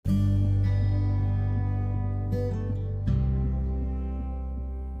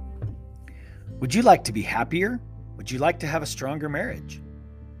Would you like to be happier? Would you like to have a stronger marriage?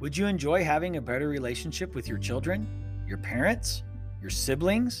 Would you enjoy having a better relationship with your children, your parents, your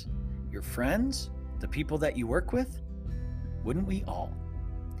siblings, your friends, the people that you work with? Wouldn't we all?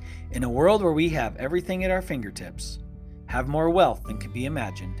 In a world where we have everything at our fingertips, have more wealth than could be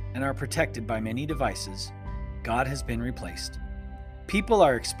imagined, and are protected by many devices, God has been replaced. People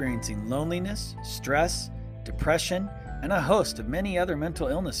are experiencing loneliness, stress, depression, and a host of many other mental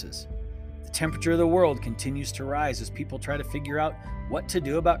illnesses. The temperature of the world continues to rise as people try to figure out what to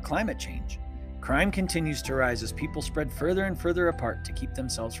do about climate change. Crime continues to rise as people spread further and further apart to keep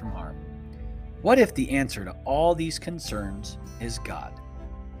themselves from harm. What if the answer to all these concerns is God?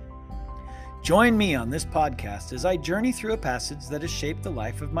 Join me on this podcast as I journey through a passage that has shaped the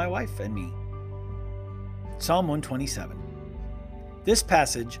life of my wife and me. Psalm 127. This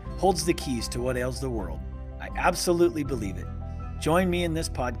passage holds the keys to what ails the world. I absolutely believe it. Join me in this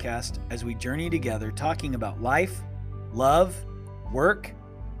podcast as we journey together talking about life, love, work,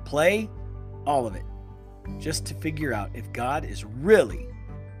 play, all of it, just to figure out if God is really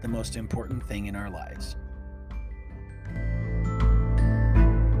the most important thing in our lives.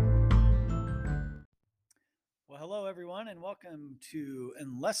 Well, hello everyone, and welcome to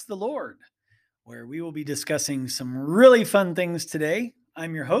Unless the Lord, where we will be discussing some really fun things today.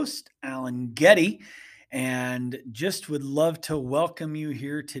 I'm your host, Alan Getty, and just would love to welcome you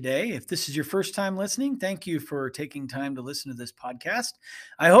here today. If this is your first time listening, thank you for taking time to listen to this podcast.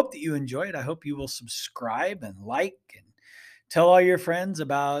 I hope that you enjoy it. I hope you will subscribe and like and tell all your friends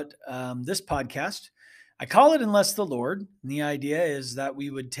about this podcast. I call it Unless the Lord. And the idea is that we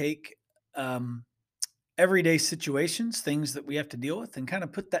would take everyday situations, things that we have to deal with, and kind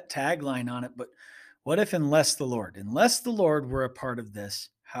of put that tagline on it. But what if unless the Lord were a part of this,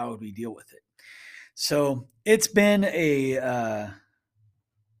 how would we deal with it? So it's been a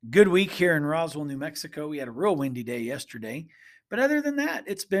good week here in Roswell, New Mexico. We had a real windy day yesterday, but other than that,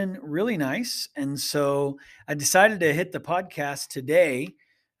 it's been really nice. And so I decided to hit the podcast today.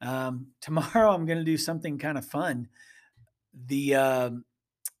 Tomorrow I'm going to do something kind of fun. The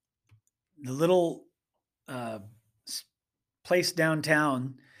little place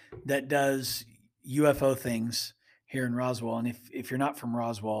downtown that does UFO things here in Roswell. And if you're not from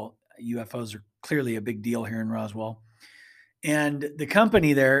Roswell, UFOs are clearly a big deal here in Roswell. And the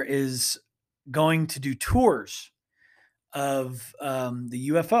company there is going to do tours of the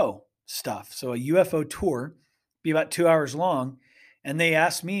UFO stuff. So a UFO tour, be about 2 hours long. And they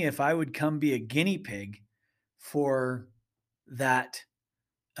asked me if I would come be a guinea pig for that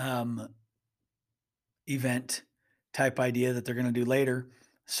event type idea that they're going to do later.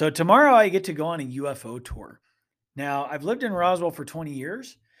 So tomorrow I get to go on a UFO tour. Now, I've lived in Roswell for 20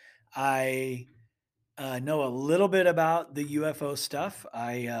 years. I know a little bit about the UFO stuff.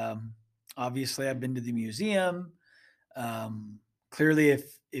 Obviously I've been to the museum. Clearly,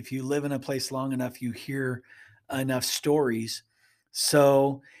 if you live in a place long enough, you hear enough stories.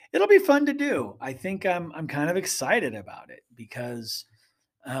 So it'll be fun to do. I think I'm kind of excited about it because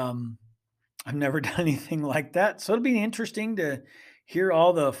I've never done anything like that. So it'll be interesting to hear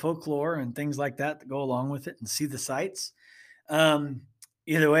all the folklore and things like that go along with it and see the sights.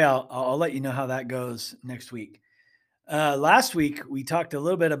 Either way, I'll let you know how that goes next week. Last week, we talked a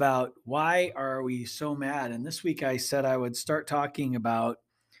little bit about why are we so mad? And this week I said I would start talking about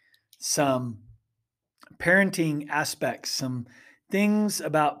some parenting aspects, some things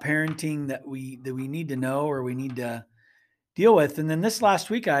about parenting that we need to know or we need to deal with. And then this last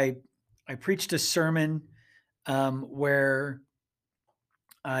week, I preached a sermon where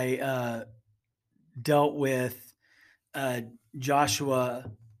I dealt with Joshua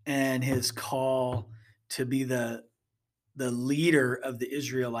and his call to be the leader of the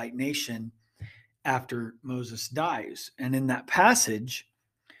Israelite nation after Moses dies. And in that passage,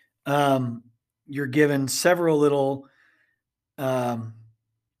 you're given several little,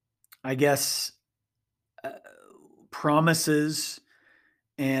 promises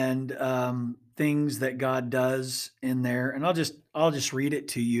and things that God does in there. And I'll just read it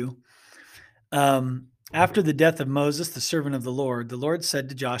to you. After the death of Moses, the servant of the Lord said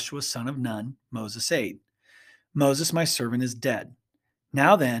to Joshua, son of Nun, Moses' aide, Moses, my servant, is dead.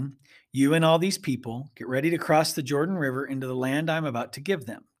 Now then, you and all these people get ready to cross the Jordan River into the land I'm about to give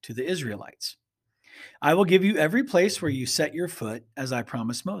them, to the Israelites. I will give you every place where you set your foot, as I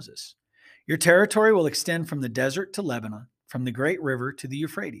promised Moses. Your territory will extend from the desert to Lebanon, from the great river to the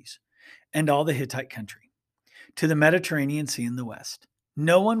Euphrates, and all the Hittite country, to the Mediterranean Sea in the west.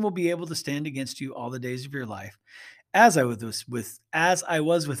 No one will be able to stand against you all the days of your life. As I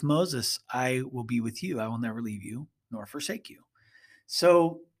was with Moses, I will be with you. I will never leave you nor forsake you.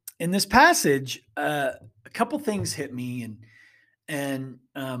 So in this passage, a couple things hit me, and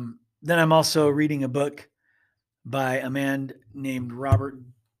then I'm also reading a book by a man named Robert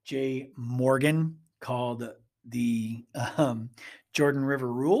J. Morgan called the Jordan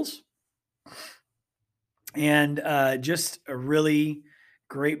River Rules, and just a really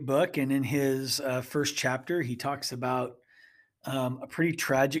great book. And in his first chapter, he talks about a pretty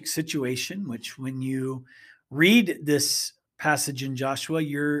tragic situation, which when you read this passage in Joshua,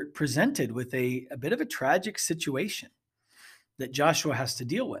 you're presented with a bit of a tragic situation that Joshua has to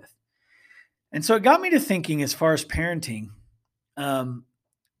deal with. And so it got me to thinking, as far as parenting, um,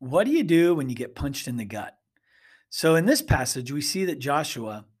 what do you do when you get punched in the gut? So in this passage, we see that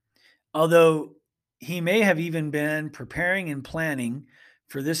Joshua, although he may have even been preparing and planning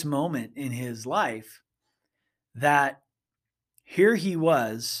for this moment in his life, that here he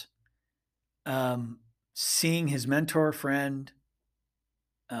was, um, seeing his mentor, friend,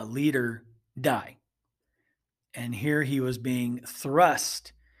 leader die. And here he was being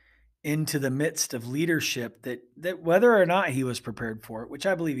thrust into the midst of leadership that whether or not he was prepared for it, which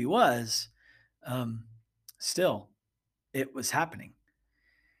I believe he was, um, still it was happening.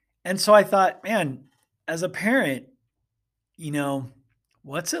 And so I thought, man, as a parent, you know,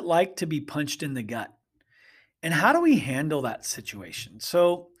 what's it like to be punched in the gut? And how do we handle that situation?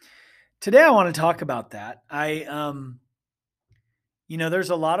 So today I want to talk about that. There's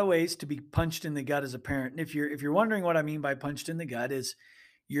a lot of ways to be punched in the gut as a parent. And if you're wondering what I mean by punched in the gut, is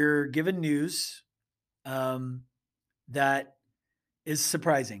you're given news um, that is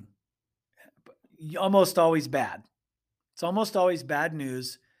surprising, almost always bad. It's almost always bad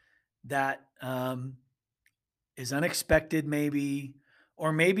news that is unexpected, maybe,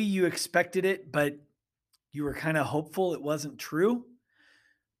 or maybe you expected it, but you were kind of hopeful it wasn't true.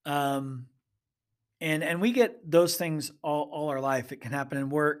 Um, and we get those things all our life. It can happen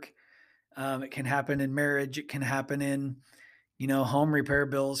in work. It can happen in marriage. It can happen in, home repair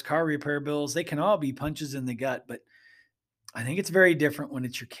bills, car repair bills. They can all be punches in the gut, but I think it's very different when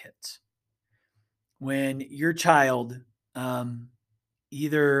it's your kids. When your child, um,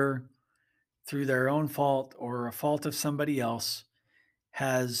 either through their own fault or a fault of somebody else,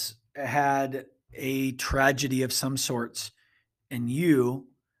 has had a tragedy of some sorts, and you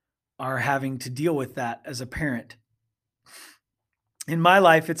are having to deal with that as a parent. In my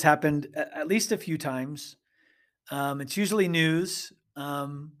life, it's happened at least a few times. It's usually news,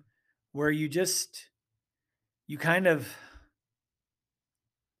 where you kind of,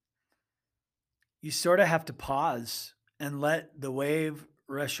 you sort of have to pause and let the wave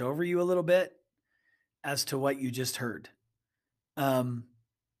rush over you a little bit as to what you just heard. Um,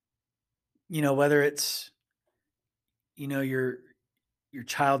 Whether it's, your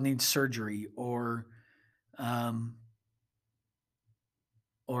child needs surgery, um,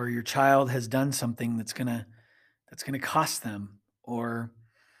 or your child has done something that's gonna cost them, or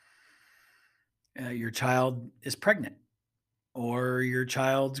your child is pregnant, or your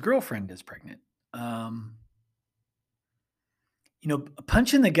child's girlfriend is pregnant. Um, a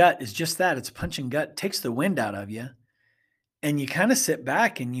punch in the gut is just that. It's a punch in gut. It takes the wind out of you, and you kind of sit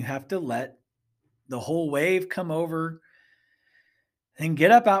back and you have to let the whole wave come over and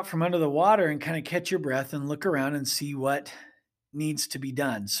get up out from under the water and kind of catch your breath and look around and see what needs to be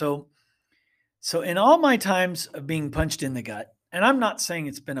done. So in all my times of being punched in the gut, and I'm not saying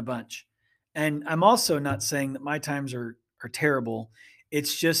it's been a bunch, and I'm also not saying that my times are terrible.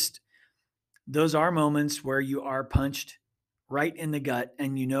 It's just those are moments where you are punched right in the gut,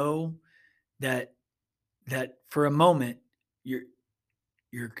 and you know that for a moment you're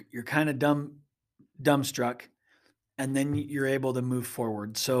you're kind of dumbstruck, and then you're able to move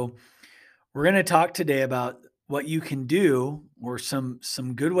forward. So we're going to talk today about what you can do, or some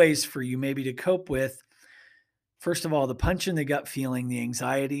good ways for you maybe to cope with, first of all, the punch in the gut feeling, the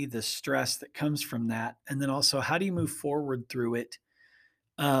anxiety, the stress that comes from that, and then also how do you move forward through it,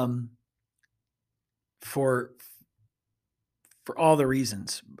 um, for all the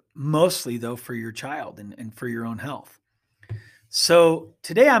reasons, mostly though for your child and for your own health. So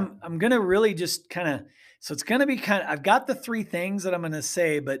today I'm gonna really just kind of, so it's gonna be kind of, I've got the three things that I'm gonna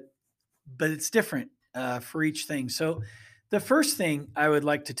say, but it's different for each thing. So the first thing I would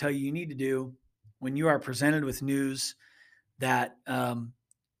like to tell you, you need to do when you are presented with news that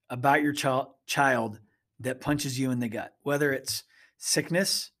about your child that punches you in the gut, whether it's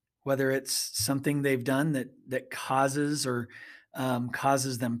sickness, whether it's something they've done that causes or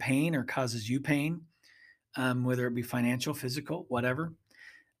causes them pain or causes you pain, whether it be financial, physical, whatever.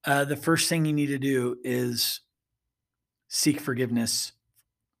 The first thing you need to do is seek forgiveness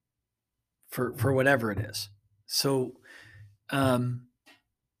for whatever it is. So, um,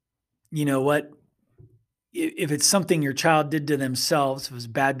 you know what, if it's something your child did to themselves, if it was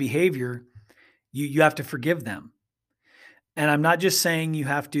bad behavior, you have to forgive them. And I'm not just saying you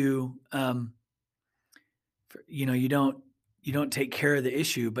have to, you know, you don't take care of the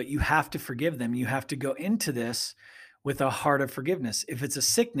issue, but you have to forgive them. You have to go into this with a heart of forgiveness. If it's a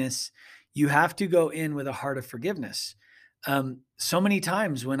sickness, you have to go in with a heart of forgiveness. So many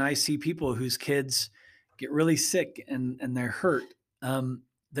times when I see people whose kids get really sick and they're hurt,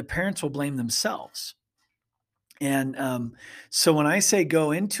 the parents will blame themselves. And so when I say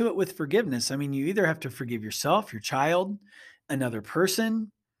go into it with forgiveness, I mean, you either have to forgive yourself, your child, another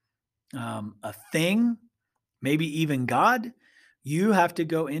person, a thing, maybe even God. You have to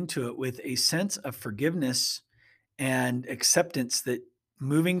go into it with a sense of forgiveness and acceptance that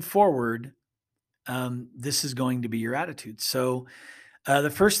moving forward, this is going to be your attitude. So the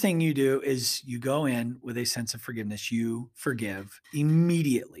first thing you do is you go in with a sense of forgiveness. You forgive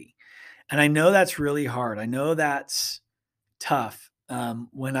immediately. And I know that's really hard. I know that's tough.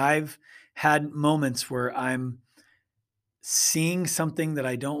 When I've had moments where I'm seeing something that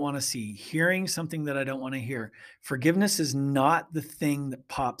I don't want to see, hearing something that I don't want to hear, forgiveness is not the thing that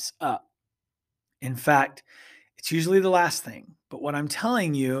pops up. In fact, it's usually the last thing. But what I'm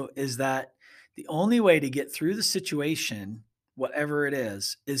telling you is that the only way to get through the situation, whatever it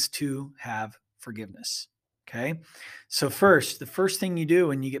is to have forgiveness. Okay. So, first, the first thing you do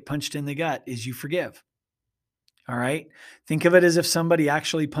when you get punched in the gut is you forgive. All right. Think of it as if somebody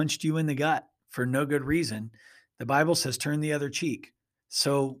actually punched you in the gut for no good reason. The Bible says turn the other cheek.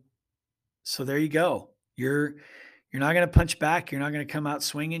 So there you go. You're not going to punch back. You're not going to come out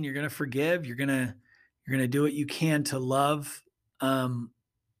swinging. You're going to forgive. You're going to do what you can to um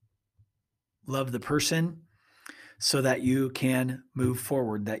love the person so that you can move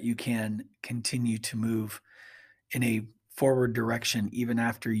forward, that you can continue to move in a forward direction even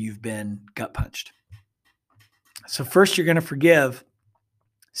after you've been gut punched. So first you're going to forgive.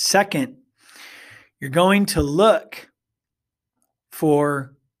 Second, you're going to look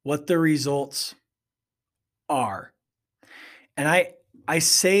for what the results are. And I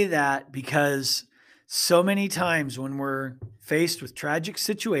say that because so many times when we're faced with tragic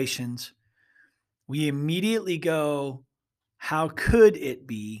situations, we immediately go, how could it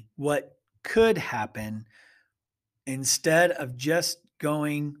be? What could happen? Instead of just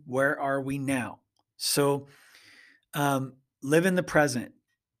going, where are we now? So live in the present.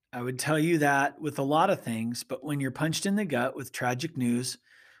 I would tell you that with a lot of things, but when you're punched in the gut with tragic news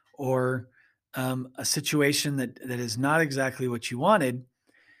or a situation that is not exactly what you wanted,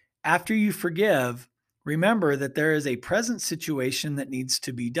 after you forgive, remember that there is a present situation that needs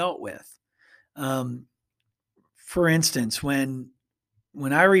to be dealt with. For instance, when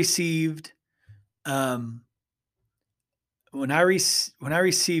I received um, when I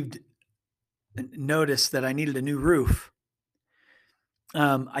received notice that I needed a new roof,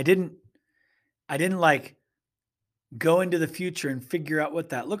 I didn't like go into the future and figure out what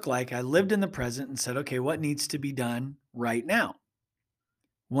that looked like. I lived in the present and said, okay, what needs to be done right now?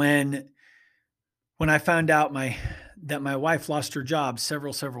 When I found out that my wife lost her job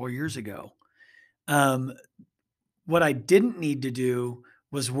several years ago, um, what I didn't need to do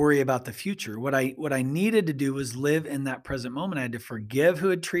was worry about the future. What I needed to do was live in that present moment. I had to forgive who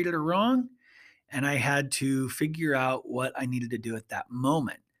had treated her wrong, and I had to figure out what I needed to do at that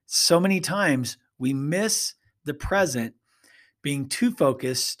moment. So many times we miss the present being too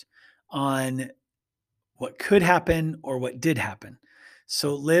focused on what could happen or what did happen.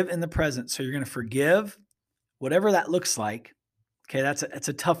 So live in the present. So you're going to forgive whatever that looks like. Okay, that's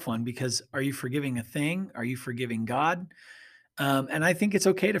a tough one because are you forgiving a thing? Are you forgiving God? And I think it's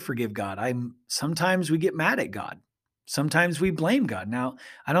okay to forgive God. Sometimes we get mad at God. Sometimes we blame God. Now,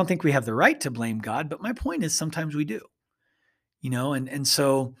 I don't think we have the right to blame God, but my point is sometimes we do. And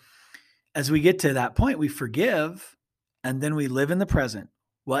so as we get to that point, we forgive and then we live in the present.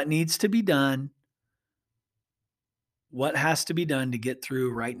 What needs to be done? What has to be done to get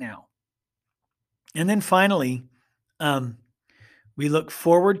through right now? And then finally, we look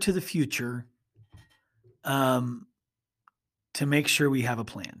forward to the future to make sure we have a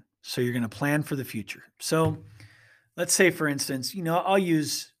plan. So you're going to plan for the future. So let's say, for instance, I'll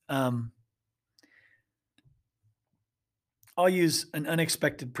use an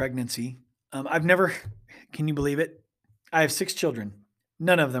unexpected pregnancy. I've never, can you believe it? I have 6 children.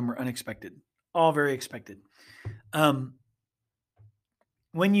 None of them were unexpected. All very expected.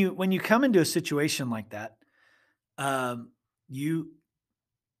 When you come into a situation like that, you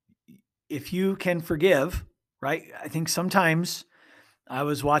if you can forgive, right? I think sometimes I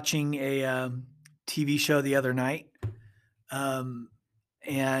was watching a TV show the other night,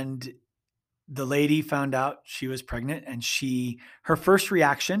 and the lady found out she was pregnant, and her first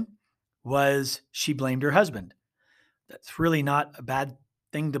reaction was she blamed her husband. That's really not a bad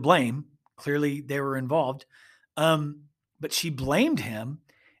thing to blame. Clearly, they were involved. But she blamed him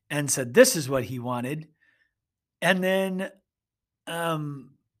and said, this is what he wanted. And then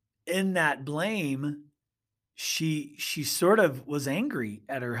in that blame, she sort of was angry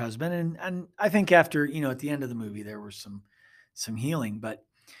at her husband. And I think after, at the end of the movie, there was some healing. But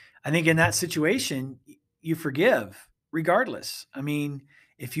I think in that situation, you forgive regardless. I mean,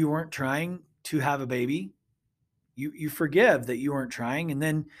 if you weren't trying to have a baby, you forgive that you weren't trying. And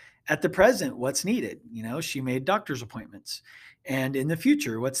then at the present, what's needed? She made doctor's appointments. And in the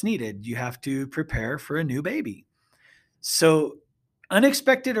future, what's needed? You have to prepare for a new baby. So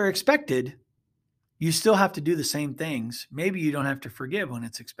unexpected or expected, you still have to do the same things. Maybe you don't have to forgive when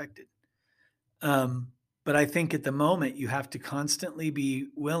it's expected. But I think at the moment, you have to constantly be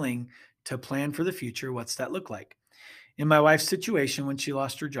willing to plan for the future. What's that look like? In my wife's situation, when she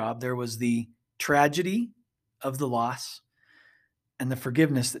lost her job, there was the tragedy of the loss and the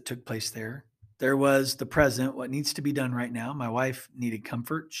forgiveness that took place there. There was the present, what needs to be done right now. My wife needed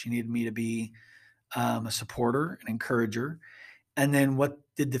comfort. She needed me to be a supporter, an encourager. And then what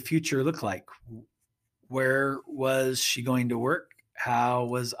did the future look like? Where was she going to work? How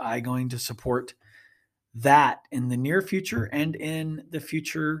was I going to support that in the near future and in the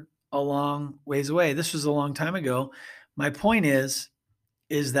future a long ways away? This was a long time ago. My point is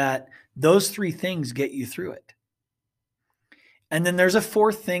that those three things get you through it. And then there's a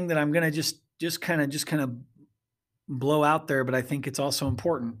fourth thing that I'm going to just kind of blow out there, but I think it's also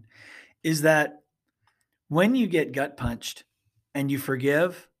important, is that when you get gut punched and you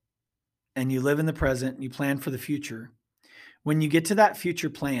forgive and you live in the present and you plan for the future, when you get to that future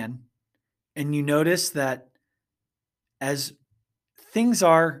plan and you notice that as things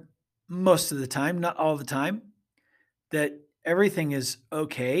are most of the time, not all the time, that everything is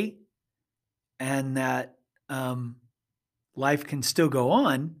okay and that life can still go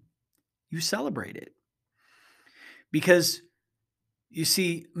on, you celebrate it. Because you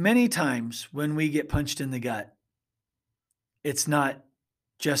see, many times when we get punched in the gut, it's not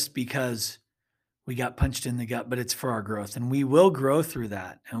just because we got punched in the gut, but it's for our growth. And we will grow through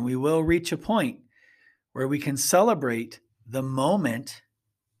that. And we will reach a point where we can celebrate the moment.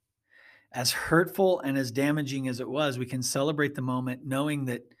 As hurtful and as damaging as it was, we can celebrate the moment knowing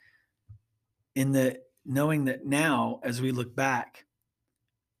that now, as we look back,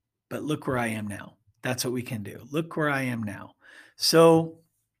 but look where I am now. That's what we can do. Look where I am now. So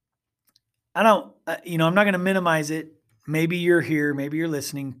I'm not going to minimize it. Maybe you're here, maybe you're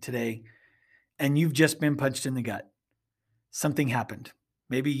listening today and you've just been punched in the gut. Something happened.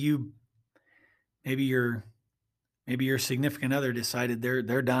 Maybe your significant other decided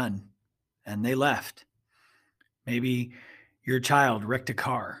they're done and they left. Maybe your child wrecked a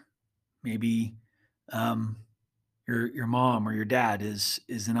car. Maybe your mom or your dad is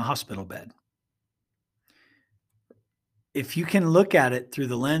in a hospital bed. If you can look at it through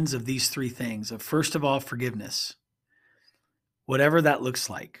the lens of these three things, of first of all, forgiveness, whatever that looks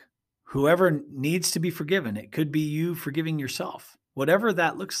like, whoever needs to be forgiven, it could be you forgiving yourself, whatever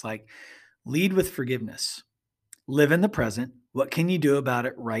that looks like, lead with forgiveness, live in the present. What can you do about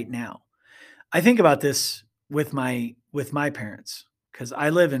it right now? I think about this with my parents, because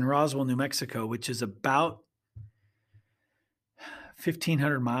I live in Roswell, New Mexico, which is about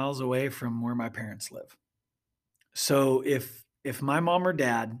 1,500 miles away from where my parents live. So if my mom or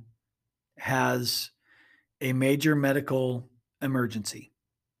dad has a major medical emergency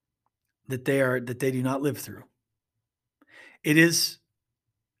that they do not live through, it is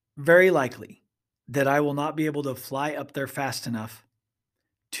very likely that I will not be able to fly up there fast enough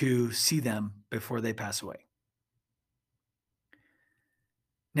to see them before they pass away.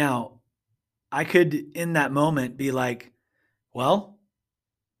 Now, I could in that moment be like, well,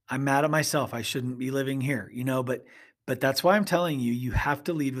 I'm mad at myself. I shouldn't be living here, but that's why I'm telling you, you have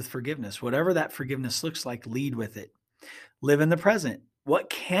to lead with forgiveness. Whatever that forgiveness looks like, lead with it. Live in the present. What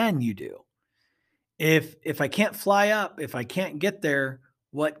can you do? If I can't fly up, if I can't get there,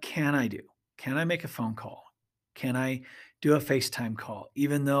 what can I do? Can I make a phone call? Can I do a FaceTime call,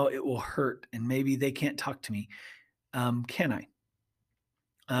 even though it will hurt and maybe they can't talk to me? Can I?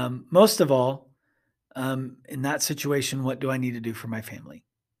 Most of all, in that situation, what do I need to do for my family?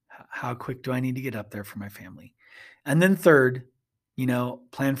 How quick do I need to get up there for my family? And then third,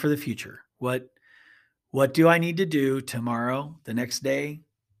 plan for the future. What do I need to do tomorrow, the next day,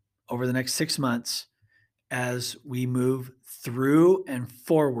 over the next 6 months as we move through and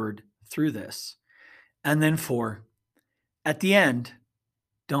forward through this? And then 4, at the end,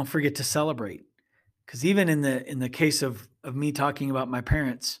 don't forget to celebrate. Because even in the case of me talking about my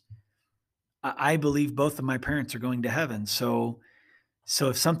parents, I believe both of my parents are going to heaven. So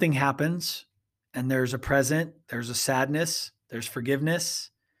if something happens and there's a present, there's a sadness, there's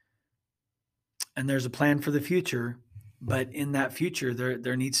forgiveness, and there's a plan for the future. But in that future,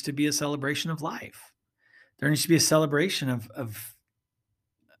 there needs to be a celebration of life. There needs to be a celebration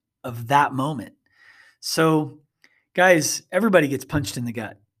of that moment. So, guys, everybody gets punched in the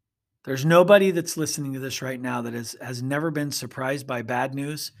gut. There's nobody that's listening to this right now that has never been surprised by bad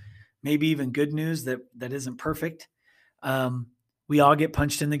news, maybe even good news that isn't perfect. Um, we all get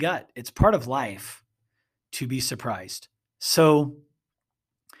punched in the gut. It's part of life to be surprised. So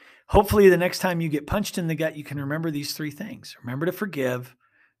hopefully the next time you get punched in the gut, you can remember these three things. Remember to forgive,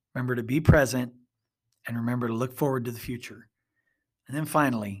 remember to be present, and remember to look forward to the future. And then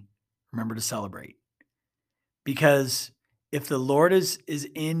finally, remember to celebrate. Because if the Lord is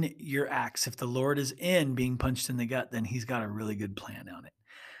in your acts, if the Lord is in being punched in the gut, then he's got a really good plan on it.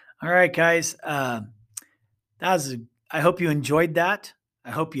 All right, guys. I hope you enjoyed that.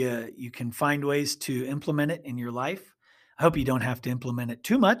 I hope you can find ways to implement it in your life. I hope you don't have to implement it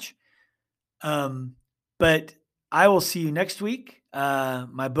too much. But I will see you next week.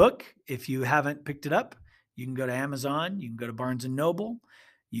 My book, if you haven't picked it up, you can go to Amazon, you can go to Barnes and Noble,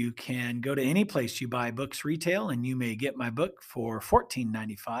 you can go to any place you buy books retail, and you may get my book for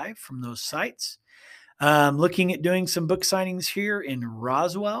 $14.95 from those sites. Looking at doing some book signings here in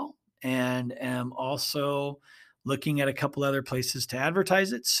Roswell, and am also looking at a couple other places to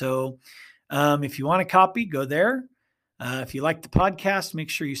advertise it. So if you want a copy, go there. If you like the podcast, make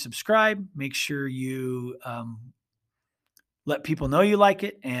sure you subscribe. Make sure you let people know you like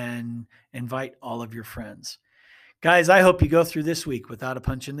it and invite all of your friends. Guys, I hope you go through this week without a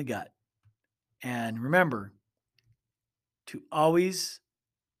punch in the gut. And remember to always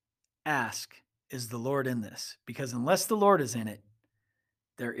ask, is the Lord in this? Because unless the Lord is in it,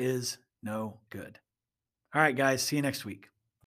 there is no good. All right, guys, see you next week.